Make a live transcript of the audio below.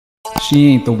She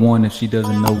ain't the one if she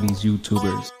doesn't know these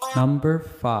YouTubers. Number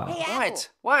 5. Hey,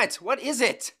 What is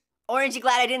it? Orange, you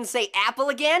glad I didn't say apple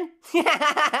again?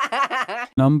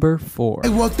 Number 4. I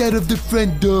walked out of the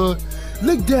front door,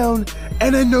 looked down,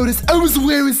 and I noticed I was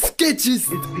wearing Skechers.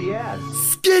 It's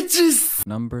BS. Skechers.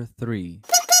 Number 3.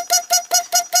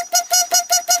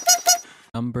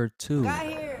 Number 2.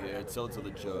 Yeah, tell it to the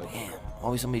judge. Damn,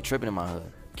 always somebody tripping in my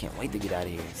hood. Can't wait to get out of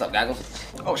here. What's up, Gaggles?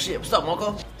 Oh shit, what's up,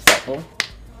 Moko? What's up, fool?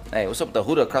 Hey, what's up with the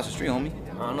Huda across the street, homie?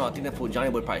 I don't know, I think that fool Johnny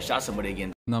Boy probably shot somebody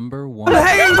again. Number 1.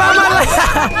 Hanging by my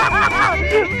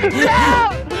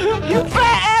leg! You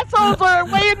fat assholes are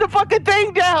weighing the fucking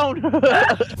thing down!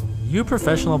 You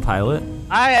professional pilot?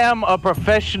 I am a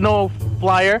professional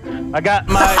flyer. I got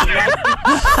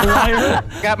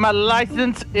my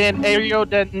license in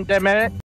aerodynamics.